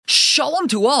Shalom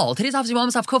to all. Today's office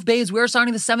Yevamos of Kuf Beis. We're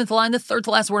starting the 7th line, the third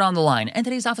to last word on the line. And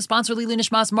today's office sponsor, Lili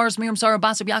Nishmas, Mars, Miriam, Sarah,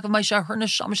 Basar, Yaakov, Maisha, her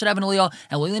Neshama Shadav and Aliyah,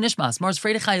 and Lili Nishmas, Mars,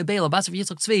 Freda Chaya, Bela, Basar,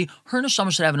 Yitzchak Tzvi, her Neshama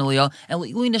Shadav and Aliyah, and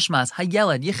Lili Nishmas,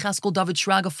 Hayeled, Yechaskel, David,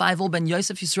 Shraga, Feivel, Ben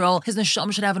Yosef Yisrael, his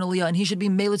Neshama Shadav and Aliyah, and he should be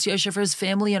Melitz Yosef for his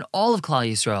family and all of Klal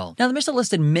Yisrael. Now, the Mishnah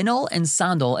listed minol and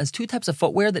sandal as two types of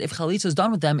footwear that if Chalitza is done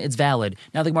with them, it's valid.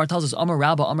 Now, the Gemara tells us, Amar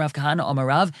Rabba, Amar Rav Kahana, Amar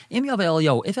Rav, Im Yav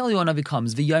Elio, if Elio Navi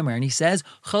comes, V'yomer, and he says,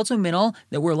 Chaltzu minol,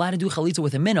 that we're allowed to do chalitza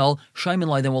with a minol, shaymin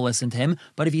loy, then we'll listen to him.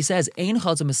 But if he says ein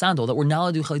chaltza misandal, that we're not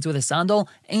allowed to do chalitza with a sandal,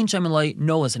 ein shaymin loy,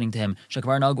 no listening to him.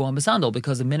 Shekvar na go on misandal,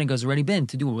 because the minhag has already been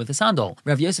to do it with a sandal.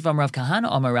 Rav Yosef Amar Rav Kahana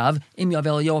Amar Rav, im yav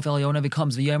Elio, if Elio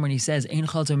becomes v'yomer, and he says ein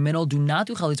chaltza minol, do not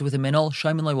do chalitza with a minol,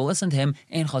 shaymin loy, we'll listen to him.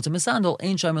 Ein chaltza misandal,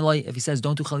 ein shaymin loy, if he says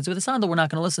don't do chalitza with a sandal, we're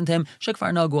not going to listen to him.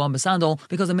 Shekvar na go on misandal,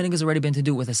 because the minhag has already been to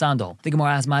do it with a sandal. The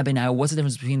Gemara asks, my now, what's the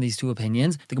difference between these two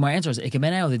opinions? The Gemara answers,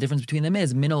 the difference between them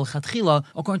is minol chatchila,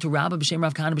 according to Rabba b'shem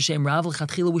Rav Kahana b'shem Rav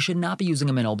l'chatchila, we should not be using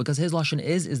a minol, because his lashon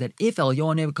is that if El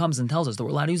Yohanev comes and tells us that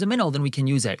we're allowed to use a minol, then we can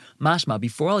use it. Mashma,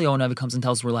 before El Yohanev comes and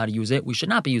tells us we're allowed to use it, we should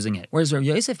not be using it. Whereas Rav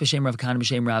Yosef b'shem Rav Kahana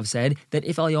b'shem Rav said that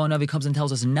if El Yohanev comes and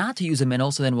tells us not to use a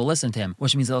minol, so then we'll listen to him,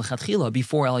 which means El Chatchila,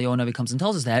 before El Yohanev comes and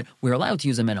tells us that, we're allowed to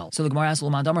use a minol. So the Gemara asks,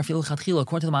 according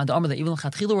to the Ma'adamar, that even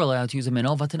Chatchila we're allowed to use a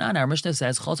minol. Vatanan, our Mishnah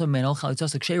says, Chalta minol chalitza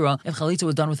sekshera. If chalitza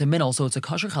was done with a minol, so it's a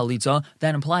kosher chalitza,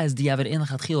 that implies diavad in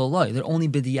Chatchila loy, that only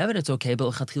b'diavad it's okay,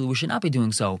 but Chatchila we should not be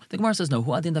doing so. The Gemara says no.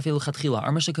 Who adin dafilu Chatchila?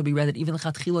 Our Mishnah could be read that even the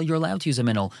Chatchila you're allowed to use a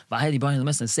minol. V'haydi bani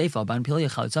l'misna seifa ban pilia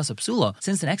chalitza psula.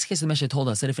 Since the next case the Mishnah told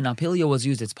us that if an apilia was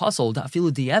used, it's puzzle.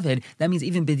 Dafilu diavad. That means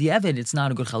even b'diavad it's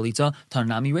not a good chalitza.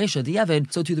 Tanami reisha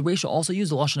diavad. So to the reisha also use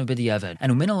the lashon of b'diavad.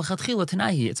 And minol Chatchila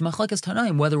tanahi. It's machlekes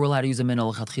tanaim whether we're allowed to use a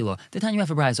minol Chatchila. The time you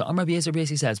have a brayso. Amar B'Yeser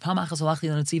B'Yesi says, Pam achas alachli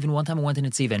l'netzivin. One time I went to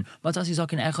Netzivin. Matzasi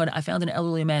zaken echad. I found an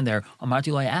elderly man there.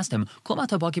 Amarti lo, I asked him, Kol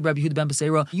mata baki Rabbi Yehuda ben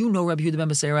Beseira. You know Rabbi Yehuda ben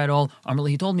Beseira at all? Amar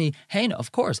he told me, hey, no,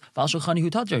 of course. Val shulchani hu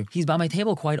tadr. He's by my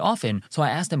table quite often. So I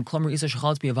asked him, Klom re'isa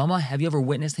shechalutz b'Yevama. Have you ever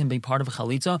witnessed him be part of a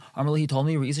chalitza? Amar he told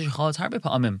me, re'isa shechalutz harbe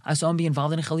pa'amim. I saw him be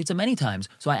involved in a chalitza many times.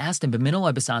 So I asked him, b'minol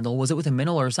or b'sandal? Was it with a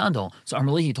minol or a sandal? So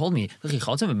Amar he told me,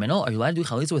 chalitza b'minol? Are you allowed to do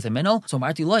chalitza with a minol? So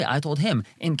Marti loy, I told him,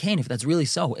 in Cain, if that's really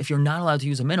so, if you're not allowed to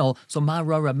use a minol, so ma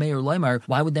ra Rav Meir loymar,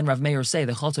 why would then Rav Meir say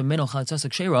the chalta minol chalitza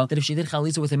sekshera, that if she did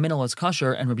chalitza with a minol it's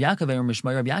kosher, and Rabbi Yaakov or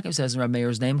Mishmai Rabbi Yaakov says in Rav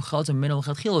Meir's name chalta minol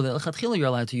chatchila, that chatchila you're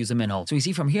allowed to use a minol. So we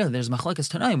see from here that there's machlekes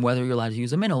tanaim whether you're allowed to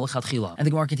use a minol chatchila. And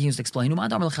the Gemara continues to explain,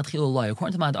 according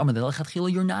to Ma'ad that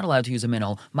chatchila you're not allowed to use a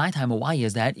minol. My time, why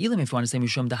is that? Elam, if you want to say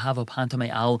mishum dahava panta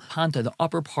me'al, panta, the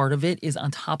upper part of it is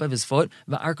on top of his foot,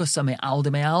 va'arkosa me'al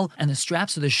de me'al, and the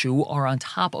straps of the shoe are on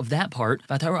top of that part.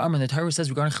 V'atara Amar, the Torah says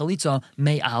regarding chalitza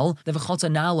me'al, the v'chalta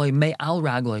na'aloi me'al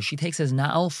ragloi, she takes his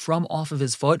na'al from off of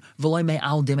his foot, v'loi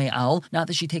me'al de me'al, not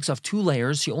that she takes off two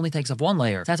layers, she only takes off one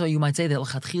layer. So that's why you might say that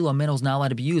l'chatchila minol is not allowed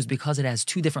to be used because it has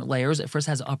two different layers. It first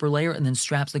has an upper layer and then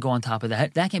straps that go on top of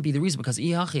that. That can't be the reason, because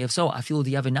if so, I feel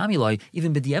diavad namiloi,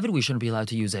 even b'diavad we shouldn't be allowed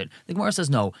to use it. The Gemara says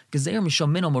no. Gezer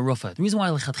mishom minol marufat. The reason why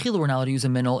l'chatchila we're not allowed to use a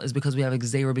minol is because we have a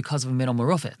gezer because of a minol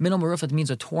marufat. Minol marufat means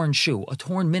a torn shoe. A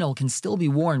torn minol can still be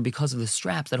worn because of the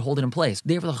straps that hold it in place.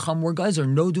 Therefore, the chum were guys are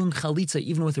no doing chalitza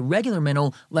even with a regular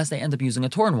minol, lest they end up using a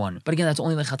torn one. But again, that's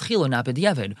only l'chatchila, not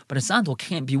b'diavad. But a sandal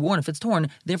can't be worn if it's torn.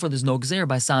 Therefore, there's no gezer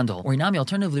by sandal. Or inami,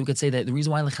 alternatively, we could say that the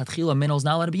reason why l'chatchila minol is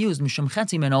not allowed to be used mishum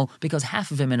chetzi minol, because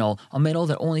half of a minol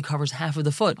that only covers half of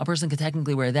the foot, a person could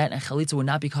technically wear that, and chalitza would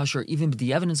not be kosher even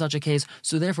b'diavad in such a case.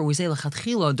 So therefore, we say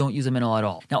l'chatchila don't use a minol at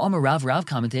all. Now, Amar Rav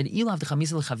commented, ilav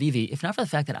d'chamisa l'chavivi. If not for the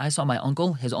fact that I saw my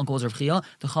uncle, his uncle was Rav Chia,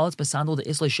 the chalitz b'sandal the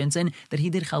isle shinsen, that he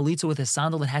did chalitza with a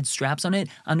sandal that had straps on it.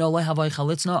 I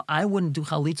wouldn't do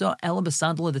chalitza ela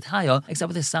b'sandal d'taya, except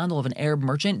with a sandal of an Arab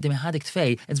merchant. Demehadik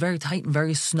tfei. It's very tight and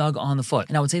very snug on the foot.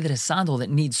 And I would say that a sandal that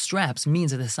needs straps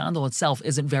means that the sandal itself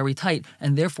isn't very tight,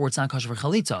 and therefore it's not kosher for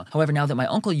chalitza. However, now that my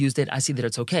uncle used it, I see that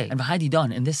it's okay. And v'haydi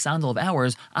done in this sandal of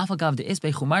ours, afagav de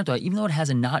isbe chumarta, even though it has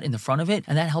a knot in the front of it,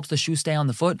 and that helps the shoe stay on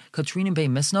the foot. Katrinim bei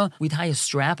misna, we tie a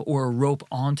strap or a rope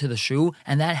onto the shoe,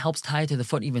 and that helps tie it to the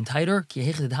foot even tighter.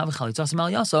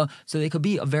 So they could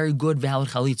be a very good, valid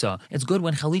chalitza. It's good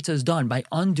when chalitza is done by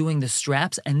undoing the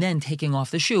straps and then taking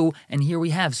off the shoe, and here we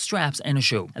have straps and a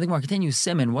shoe. And the Gemara continues,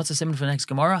 Siman. What's the Siman for the next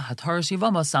Gemara? Hataras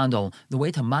Yevama sandal. The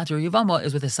way to matter Yevama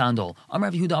is with a sandal.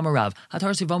 Amar Yehuda Amar Rav.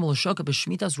 Hataras Yevama l'shoka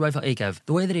b'shmitas roiva ekev.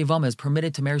 The way that Yevama is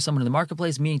permitted to marry someone in the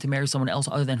marketplace, meaning to marry someone else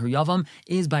other than her Yavam,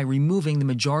 is by removing the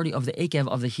majority of the ekev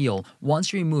of the heel. Once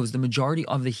she removes the majority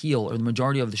of the heel or the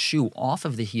majority of the shoe off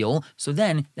of the heel, so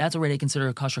then that's already considered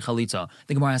a kosher chalitza.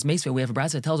 The Gemara asks Meisvei, we have a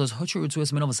brayso that tells us Huchur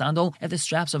Utzuas Minol sandal. If the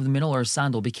straps of the minol or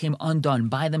sandal became undone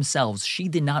by themselves, she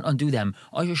did not undo them,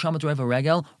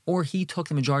 or or he took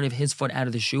the majority of his foot out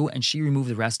of the shoe and she removed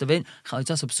the rest of it,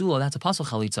 chalitza sapsula, that's a pasal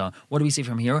chalitza. What do we see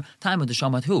from here? Time of the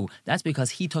shamathu. That's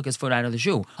because he took his foot out of the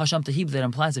shoe. Hasham tahib, that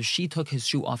implies if she took his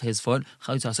shoe off his foot,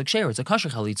 chalitza saksher, it's a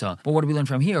kasher chalitza. But what do we learn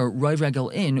from here? Raiv regel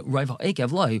in, raiv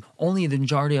ha'ekev loy, only the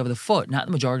majority of the foot, not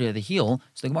the majority of the heel.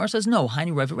 So the Gemara says no,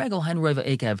 hainu raiv regel, hainu raiv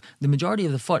ha'ekev. The majority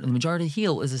of the foot and the majority of the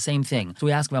heel is the same thing. So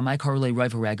we ask about my karule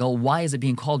raiv ha'regel, why is it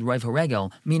being called raiv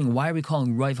ha'regel? Meaning, why are we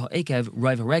calling raiv ha'ekev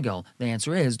raiv ha'regel? The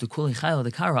answer is the kuli chayla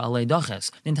the kara alei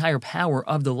daches. The entire power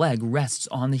of the leg rests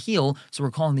on the heel, so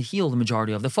we're calling the heel the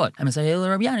majority of the foot. And this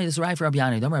is right for Rabbi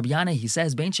Yana. He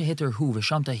says, Ben shehiter hu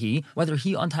v'shamta he, whether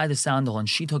he untied the sandal and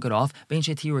she took it off, Ben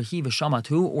shetir he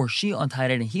v'shamatu, or she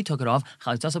untied it and he took it off,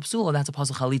 chalitza sapsula, that's a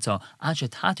pasal chalitza. Ad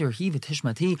shetatir he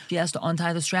v'tishmati, she has to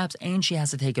untie the straps and she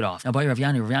has to take it off. Now by Rabbi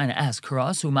Yana asks,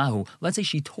 Karasu mahu, let's say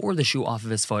she tore the shoe off of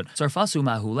his foot. Sarfasu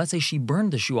mahu, let's say she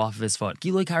burned the shoe off of his foot.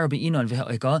 Giloi kara be'inon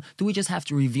v'ha'ika, do we just have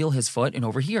to reveal his foot? And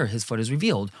over here, his foot is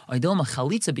revealed. Aidilma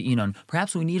chalitza be'inon,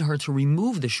 perhaps we need her to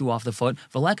remove the shoe off the foot,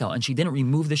 v'leka, and she didn't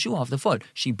remove the shoe off the foot.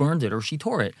 She burned it or she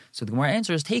tore it. So the Gemara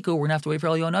answer is Teiku. We're going to have to wait for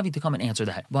Eliyahu to come and answer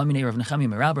that.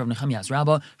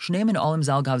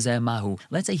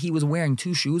 Let's say he was wearing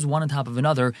two shoes, one on top of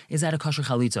another. Is that a kasher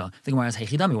chalitza? The Gemara asks,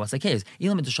 Heichidami, what's the case? If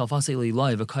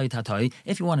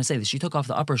you want to say that she took off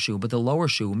the upper shoe, but the lower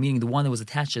shoe, meaning the one that was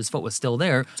attached to his foot, was still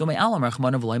there, so the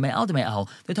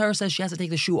Torah says she has to take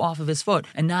the shoe off of his foot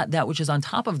and not that which is on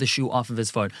top of the shoe off of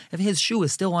his foot. If his shoe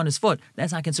is still on his foot,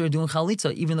 that's not considered doing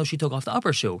chalitza, even though she took off the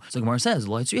upper shoe. So the Gemara says,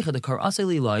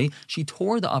 she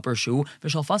tore the upper shoe,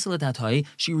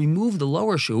 she removed the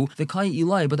lower shoe, but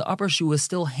the upper shoe is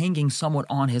still hanging somewhat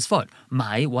on his foot.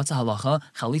 What's the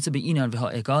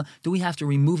halacha? Do we have to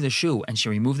remove the shoe? And she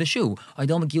removed the shoe.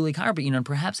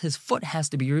 Perhaps his foot has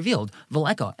to be revealed.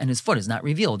 And his foot is not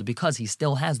revealed because he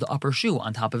still has the upper shoe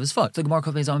on top of his foot. So Gemara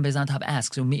Bezan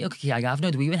asks, do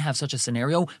we even have such a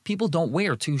scenario? People don't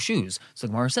wear two shoes. So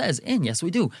Gemara says, yes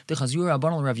we do. The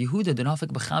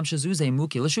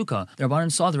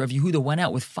Rabbanan saw that Rav Yehuda went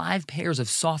out with 5 pairs of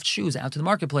soft shoes out to the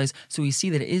marketplace, so we see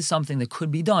that it is something that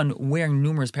could be done wearing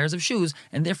numerous pairs of shoes,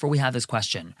 and therefore we have this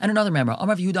question. And another member,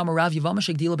 Rav Yehuda Rav Yevamos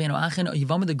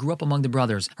Yevama that grew up among the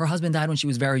brothers. Her husband died when she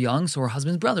was very young, so her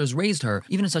husband's brothers raised her.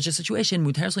 Even in such a situation,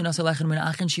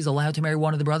 she's allowed to marry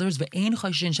one of the brothers. Wouldn't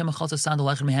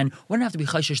have to be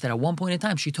chayshish that at one point in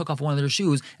time she took off one of their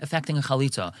shoes, affecting a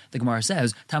chalitza. The Gemara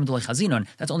says,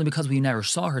 that's only because we never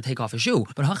saw her take off a shoe.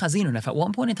 But if at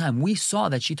one point in time we saw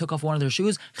that she took off one of their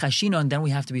shoes, chashinon, then we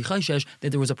have to be chayshish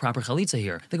that there was a proper chalitza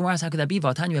here. The Gemara asks, how could that be?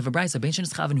 Vatan, you have a brayso,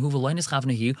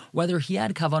 whether he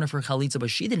had kavana for chalitza but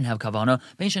she didn't have kavana,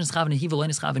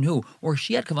 or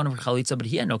she had kavana for chalitza but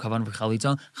he had no kavana for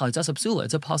chalitza sapsula,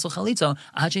 it's a pasal chalitza,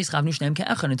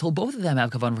 until both of them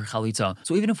have kavana for chalitza.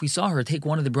 So even if we saw her take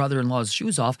one of the brother-in-law's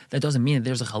shoes off, that doesn't mean that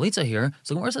there's a chalitza here.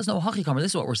 So Gemara says, no, hachikamer,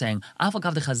 this is what we're saying.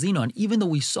 Even though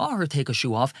we saw her take a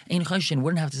shoe off, Ein Chayshin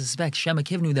wouldn't have to suspect Shema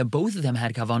Kivnu that both of them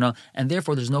had kavana, and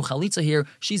therefore there's no chalitza here.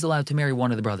 She's allowed to marry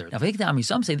one of the brothers. Now,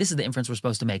 some say this is the inference we're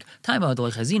supposed to make.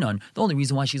 The only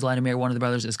reason why she's allowed to marry one of the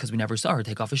brothers is because we never saw her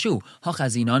take off a shoe.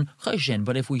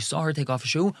 But if we saw her take off a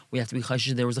shoe, we have to be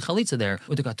chayshin there was a chalitza there.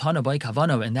 And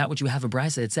that which you have a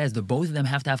brayso that says that both of them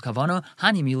have to have kavana,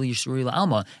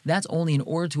 that's only in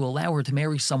order to allow her to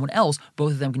marry someone else.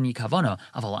 Both of them can need kavana.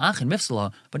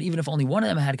 But even if only one of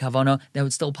them had kavana, that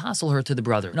would still passel her to the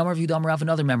brother.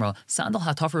 Another memra, sandal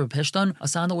hatafer b'pishtan, a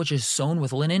sandal which is sewn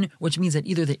with linen, which means that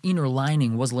either the inner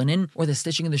lining was linen or the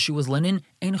stitching of the shoe was linen.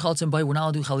 Ein chalitzin bay, we're not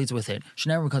allowed to do chalitza with it.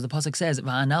 Because the pasuk says,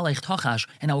 "Va'analech tachash,"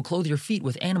 and I will clothe your feet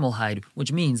with animal hide,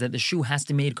 which means that the shoe has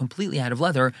to be made completely out of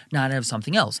leather, not out of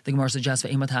something else. The Gemara suggests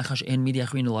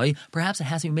perhaps it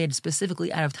has to be made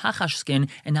specifically out of tachash skin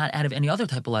and not out of any other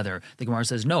type of leather. The Gemara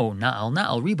says, no,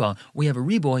 na'al riba. We have a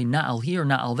riboy, na'al here,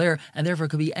 na'al there, and therefore it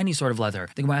could be any sort of leather.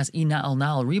 The Gemara asks,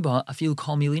 na'al riba, afilu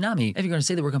kol milinami. If you're going to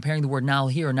say that we're comparing the word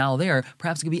na'al here, na'al there,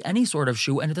 perhaps it could be any sort of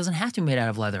shoe, and it doesn't have to be made out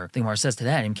of leather. The Gemara says to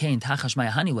that, in kain tachash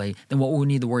ma'ahanile, then what would we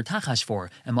need the word tachash for?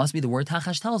 It must be the word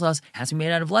tachash tells us it has to be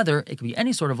made out of leather. It could be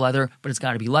any sort of leather, but it's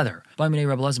got to be leather. Let's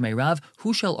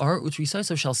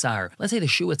say the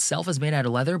shoe itself is made out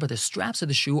of leather, but the straps of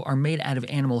the shoe are made out of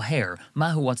animal hair.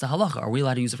 Mahu, what's the halacha? Are we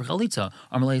allowed to use it for chalitza?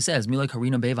 Amalei says,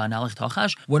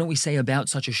 wouldn't we say about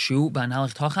such a shoe,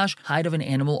 hide of an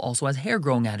animal also has hair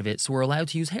growing out of it, so we're allowed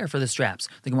to use hair for the straps.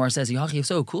 The Gemara says, if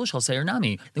so,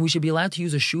 then we should be allowed to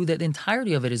use a shoe that the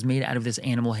entirety of it is made out of this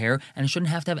animal hair, and it shouldn't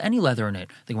have to have any leather in it.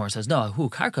 The Gemara says, no,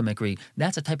 karka mikri.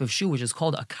 That's a type of shoe which is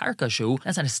called a karka shoe.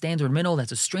 That's not a standard minnow,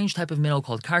 that's a strange type of minnow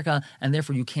called karka, and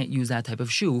therefore you can't use that type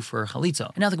of shoe for chalitza.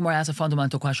 And now the Gemara asks a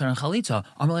fundamental question on chalitza.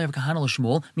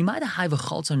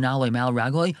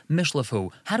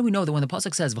 mishlafu. How do we know that when the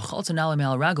pasuk says v'chaltzu na'alei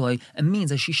me'al ragloi, it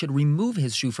means that she should remove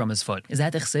his shoe from his foot? Is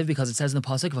that chsiv because it says in the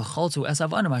pasuk v'chaltzu es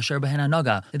avanim asher behen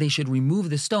hanaga, that they should remove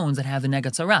the stones that have the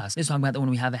negat saras? It's talking about that when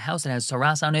we have a house that has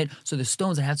saras on it, so the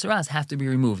stones that have saras have to be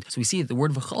removed. So we see that the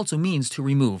word v'chaltzu means to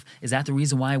remove. Is that the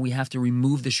reason why we have to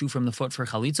remove the shoe from the foot for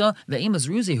chalitza? Ve'emas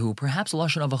ruzihu, perhaps a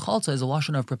lashon of v'chaltza is a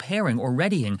lashon of preparing or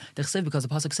readying. Chsiv because the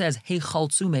pasuk says hey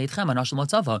chaltzu me'etchem anashim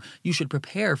latzava, you should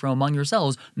prepare from among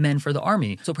yourselves men for the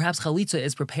army. So perhaps chalitza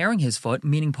is preparing his foot,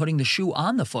 meaning putting the shoe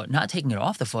on the foot, not taking it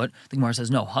off the foot. The Gemara says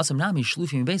no. Hasam nami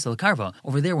shlufim beis karva.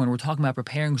 Over there, when we're talking about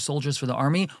preparing soldiers for the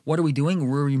army, what are we doing?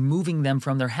 We're removing them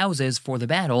from their houses for the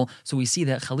battle. So we see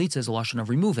that chalitza is a lashon of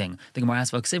removing. The Gemara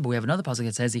asks but we have another pasuk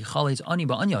that says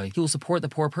he will support the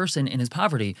poor person in his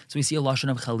poverty. So we see a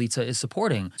lashon of chalitza is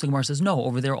supporting. So Gemara says no.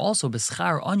 Over there also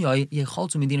b'schar anyoy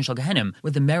yechaltzu medina shel gehenim.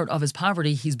 With the merit of his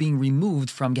poverty, he's being removed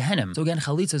from gehenim. So again,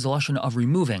 chalitza is a lashon of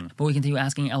removing. But we continue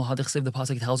asking el hadachsiv. The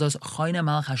pasuk tells us chayna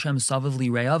malach Hashem savav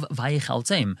lireyav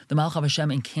vayichaltzem. The malach of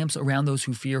Hashem encamps around those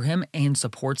who fear him and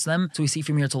supports them. So we see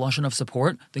from here it's a lashon of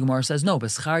support. The Gemara says no.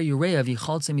 B'schar yureyav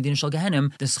yichaltzem medina shel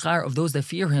gehenim. The schar of those that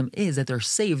fear him is that they're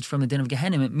saved from the din of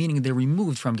gehenim, meaning they're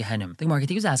removed from gehenim. The Gemara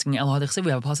continues asking el hadachsiv.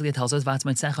 We have a pasuk that tells us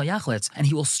vatzmatzecha yachlitz, and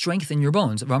he will strengthen your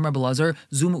bones. Ram Rabbi Lazar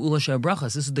zuma ulashe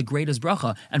brachas. This is the greatest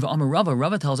bracha. And v'amar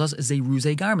Rava tells us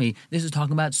zeruze garmi. This is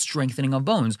talking about strengthening of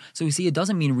bones. So we see it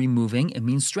doesn't mean removing, it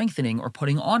means strengthening or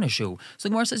putting on a shoe. So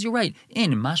the Gemara says you're right.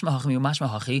 In mashma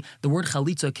hachi, the word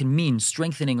chalitza can mean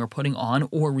strengthening or putting on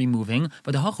or removing.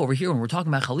 But the hach over here, when we're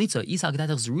talking about chalitza,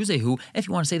 if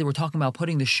you want to say that we're talking about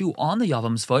putting the shoe on the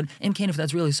Yevam's foot, if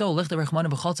that's really so,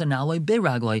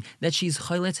 that she's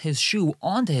chayletz his shoe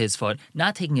onto his foot,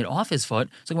 not taking it off his foot.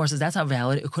 So the Gemara says that's not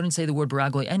valid. It couldn't say the word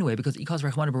baragloi anyway, because ikas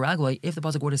rechmana baragloi, if the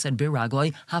pasuk would have said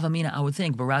baragloi, havamina, I would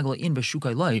think baragloi in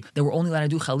beshukai loy, that we're only allowed to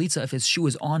do chalitza if his shoe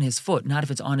is on his foot, not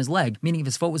if it's on his leg. Meaning if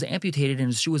his foot was amputated and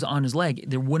his shoe was on his leg,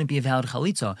 there wouldn't be a valid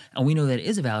chalitza. And we know that it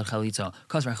is a valid chalitza.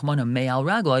 Because rechmana me'al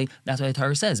ragloi, that's why the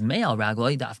Torah says me'al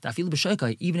ragloi, dafil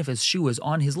b'shaikai, even if his shoe is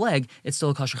on his leg, it's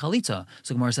still a kosher chalitza.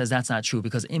 So Gemara says that's not true,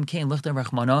 because im kain lichter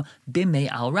rechmana bim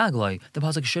me'al ragloi. The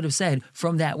pasuk should have said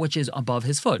from that which is above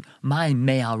his foot. My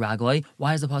me'al ragloi.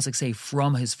 Why does the pasuk say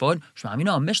from his foot?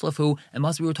 Shmamina mishlafu. It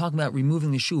must be we're talking about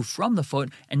removing the shoe from the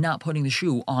foot and not putting the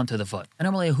shoe onto the foot. And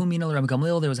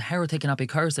there was a herod taken up a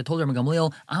curse that told Rabbi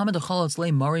Gamliel,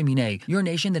 your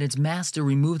nation, that its master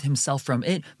removed himself from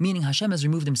it, meaning Hashem has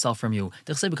removed himself from you.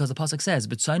 Because the pasuk says,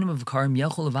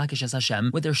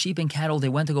 with their sheep and cattle they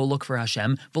went to go look for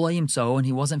Hashem, and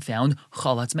he wasn't found.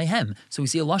 So we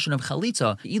see a lashon of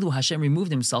chalitza. Ilu Hashem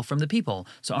removed himself from the people.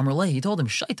 So Amrullah, he told him,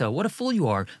 Shaita, what a fool you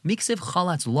are. Miksiv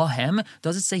chalatz lohem.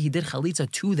 Does it say he did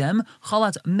chalitza to them?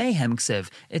 Chalatz mehem ksiv.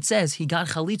 It says he got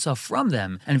chalitza from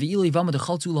them. And v'ilu Yevama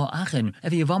dechaltu lo achin.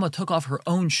 If Yevama took off her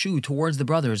own shoe towards the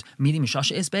brothers, meeting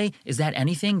mishasha isbe, is that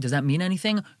anything? Does that mean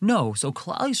anything? No. So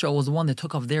Klal Yisrael was the one that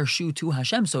took off their shoe to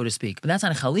Hashem, so to speak. But that's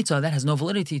not a chalitza. That has no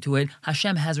validity to it.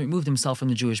 Hashem has removed himself from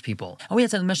the Jewish people. And we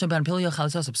had said in the Mishnah about Ampilya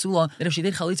chalitza sapsula that if she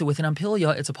did chalitza with an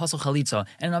Ampilya, it's a pasal chalitza.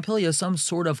 And an Ampilya is some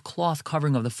sort of cloth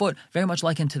covering of the foot, very much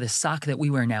likened to the sock that we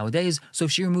wear nowadays. So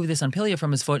if she removed this Ampilya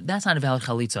from his foot, that's not a valid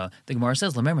chalitza. The Gemara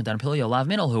says, remember that Ampilya lav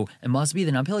minalhu. It must be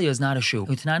that Ampilya is not a shoe.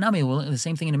 The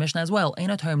same thing in the Mishnah as well. A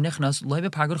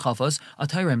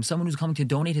Tairim, someone who's coming to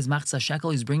donate his machzah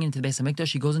shekel, he's bringing it to the Beis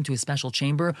Hamikdash, he goes into a special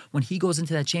chamber. When he goes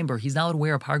into that chamber, he's not allowed to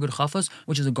wear a pargud chafos,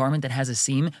 which is a garment that has a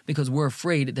seam, because we're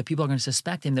afraid that people are going to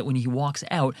suspect him that when he walks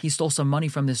out, he stole some money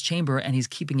from this chamber and he's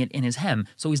keeping it in his hem.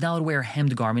 So he's not allowed to wear a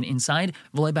hemmed garment inside,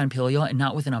 v'lei b'anpilya, and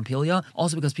not with an ampilya.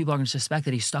 Also because people are going to suspect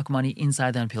that he stuck money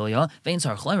inside the ampilya. Vein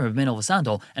sar chleimer of minol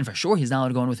v'sandal, and for sure he's not allowed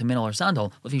to go in with a minol or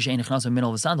sandal. If he's sheinich a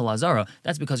minol v'sandal azara,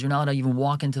 that's because you're not allowed to even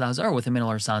walk into the azara with a minol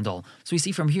or sandal. So we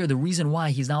see from here the reason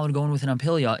why he's not allowed to go in with an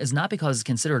ampilya is not because it's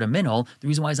considered a minol. The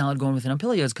reason why he's not allowed to go in with an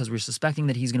ampilya is because we're suspecting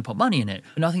that he's going to put money in it.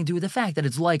 But nothing to do with the fact that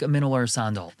it's like a minol or a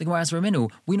sandal. The Gemara asks for a minu.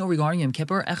 We know regarding Yom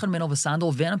Kippur, echad minol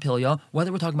v'sandal van ampilya,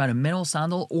 whether we're talking about a minol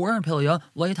sandal or ampilya,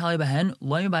 lo yitali behen,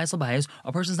 lo yibayis l'bayis,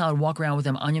 a person's not allowed to walk around with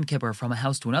them on Yom Kippur from a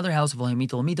house to another house, not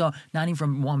even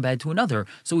from one bed to another.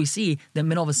 So we see that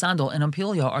minol v'sandal and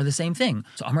ampilya are the same thing.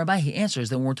 So Amar Abai, he answers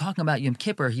that when we're talking about Yom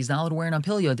Kippur, he's not allowed to wear an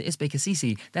ampilya, the isbe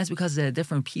kasisi. That's because there are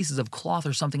different pieces of cloth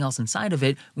or something else inside of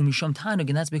it, umishom tanug,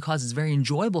 and that's because it's very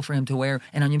enjoyable for him to wear.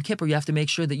 And on Yom Kippur, you have to make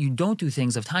sure that you don't do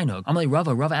things of tainug. I'm like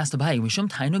Rava asked Abai, mishom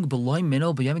tainug beloy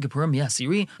minol b'yom kippurim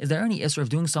yasiri. Is there any isra of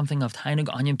doing something of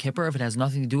tainug on Yom Kippur if it has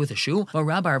nothing to do with a shoe? But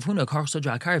Rabbi Rav Huna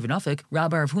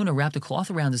wrapped a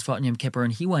cloth around his foot on Yom Kippur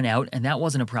and he went out, and that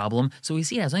wasn't a problem. So we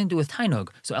see it has nothing to do with tainug.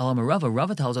 So Elam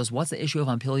Rava tells us what's the issue of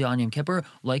ampilya on Yom Kippur?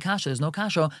 Like kasha, there's no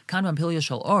kasha. Kan ampilya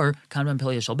shal or kan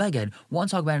ampilya shal beged. One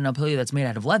talk about an ampilia that's made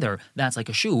out of leather, that's like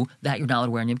a shoe, that you're not allowed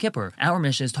to wear on Yom Kippur. Our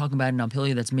Mishnah is talking about an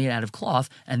ampilia that's made out of cloth,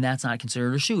 and that's not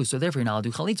considered a shoe, so therefore you're not allowed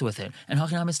to do chalitza with it. And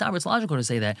Hachinam Mistaber, it's logical to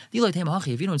say that.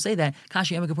 If you don't say that,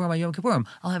 Kashi Yom Kippurim Yom Kippurim,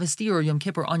 I'll have a steer or Yom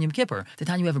Kippur on Yom Kippur. The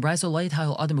time you have a brayso,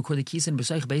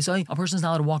 a person's not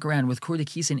allowed to walk around with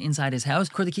kurdikisin inside his house.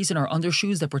 Kurdikisin are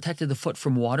undershoes that protected the foot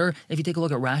from water. If you take a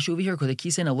look at Rashi over here,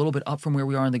 kurdikisin a little bit up from where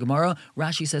we are in the Gemara,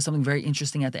 Rashi says something very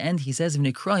interesting at the end. He says,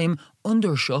 V'nikraim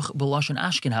undershuch b'lashon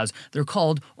Ashkenaz. They're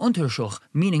called untershuch,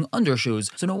 meaning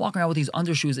undershoes. So no walk around with these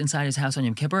undershoes inside his house on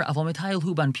Yom Kippur. Aval metayil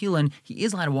hu ban pilin, he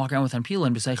is allowed to walk around with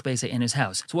anpilin b'seich beisa in his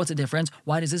house. So what's the difference?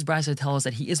 Why does this brayso tell us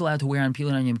that he is allowed to wear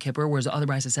anpilin on Yom Kippur, whereas the other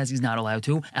brayso says he's not allowed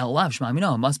to? Elav shma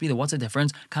mino, must be the what's the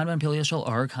difference? Kan banpilia shel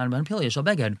or kan banpilia shel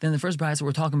beged. Then the first brayso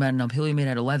we're talking about an ampilia made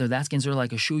out of leather, that's considered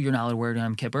like a shoe, you're not allowed to wear it on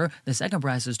Yom Kippur. The second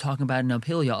brayso is talking about an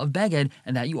ampilia of beged,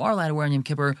 and that you are allowed to wear on Yom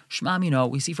Kippur. Shma mino,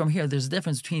 we see from here there's a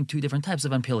difference between two different types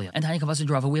of ampilia. And Tanya Kavasa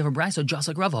Rava, we have a brayso just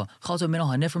like Rava. Chalto minol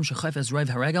hanifrim shechayfes reiv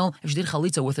haregel. If she did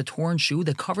chalitza with a torn shoe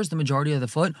that covers the majority of the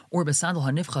foot, or besandal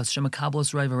hanifchas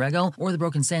shemakablos reiv haregel, or the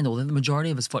broken sandal that the majority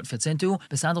of his foot fits into,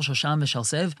 besandal shasham v'shal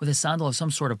siv, with a sandal of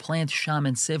some sort of plant. Sham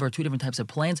and siv are two different types of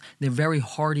plants. They're very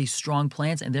hardy, strong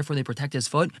plants, and therefore they protect his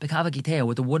foot. Bekava kitea,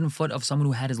 with the wooden foot of someone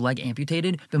who had his leg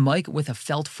amputated. B'mike, with a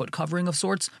felt foot covering of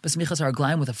sorts. Besmichas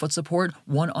arglaim, with a foot support.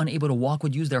 One unable to walk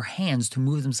would use their hands to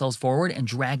move themselves forward and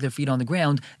drag their feet on the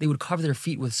ground. They would cover their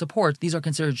feet with support. These are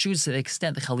considered shoes to the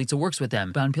extent the chalitza works with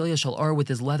them. Banpilia shal ar, with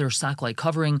his leather sock-like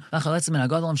covering.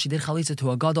 She did chalitza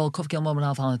to a gadol, kufkel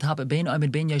momanaf on the top of bein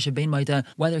amid bein yeshev bein maita,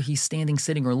 whether he's standing,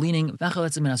 sitting, or leaning.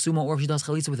 Or if she does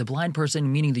chalitza with a blind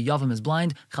person, meaning the yavam is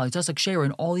blind. Chalitza ksher,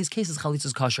 in all these cases chalitza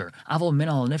is kosher. Avol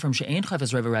minal nifrim she'ain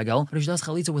chayfes reva regel, but if she does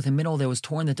chalitza with a minnow that was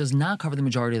torn that does not cover the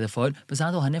majority of the foot,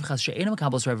 besandal hanifchas she'ain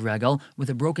makabos reva regel, with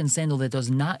a broken sandal that does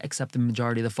not accept the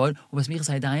majority of the foot,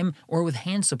 or with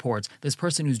hand supports. This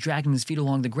person who's dragging his feet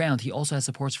along the ground, he also has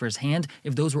supports for his hand.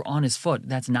 If those were on his foot,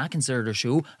 that's not considered a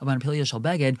shoe. About pilia shal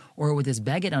beged, or with this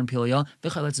beged on pilia,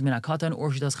 or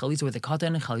if she does chalitza with a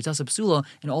katan, chalitza psula.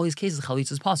 In all these cases,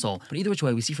 chalitza is possible. But either which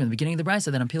way, we see from the beginning of the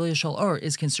brayso that ampilia shal or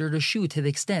is considered a shoe to the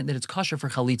extent that it's kosher for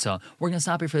chalitza. We're going to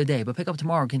stop here for the day, but pick up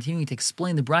tomorrow, continuing to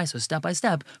explain the brayso step by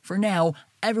step. For now,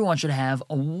 everyone should have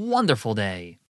a wonderful day.